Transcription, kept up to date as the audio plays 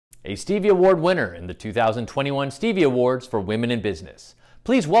a Stevie Award winner in the 2021 Stevie Awards for Women in Business.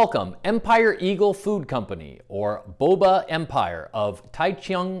 Please welcome Empire Eagle Food Company, or BOBA Empire of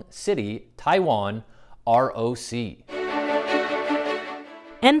Taichung City, Taiwan, ROC.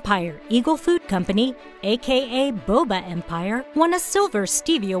 Empire Eagle Food Company, aka BOBA Empire, won a Silver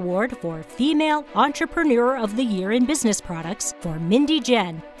Stevie Award for Female Entrepreneur of the Year in Business Products for Mindy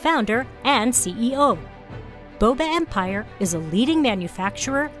Jen, founder and CEO. BOBA Empire is a leading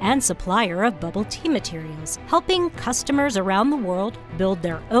manufacturer and supplier of bubble tea materials, helping customers around the world build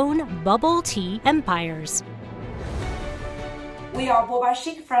their own bubble tea empires. We are BOBA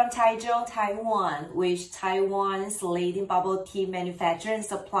CHiC from Taichung, Taiwan, which Taiwan's leading bubble tea manufacturer and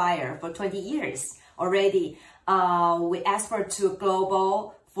supplier for 20 years already. We export to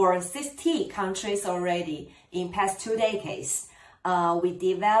global for 60 countries already in past 2 decades. We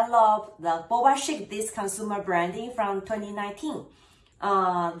developed the BOBA CHiC, this consumer branding from 2019.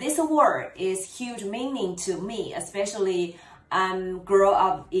 This award is huge meaning to me, especially grow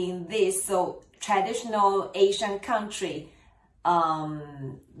up in this traditional Asian country.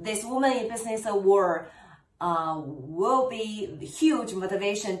 This Women in Business Award will be huge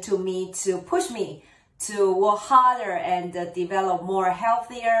motivation to me to push me to work harder and develop more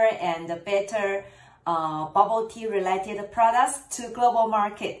healthier and better bubble tea related products to global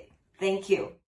market. Thank you.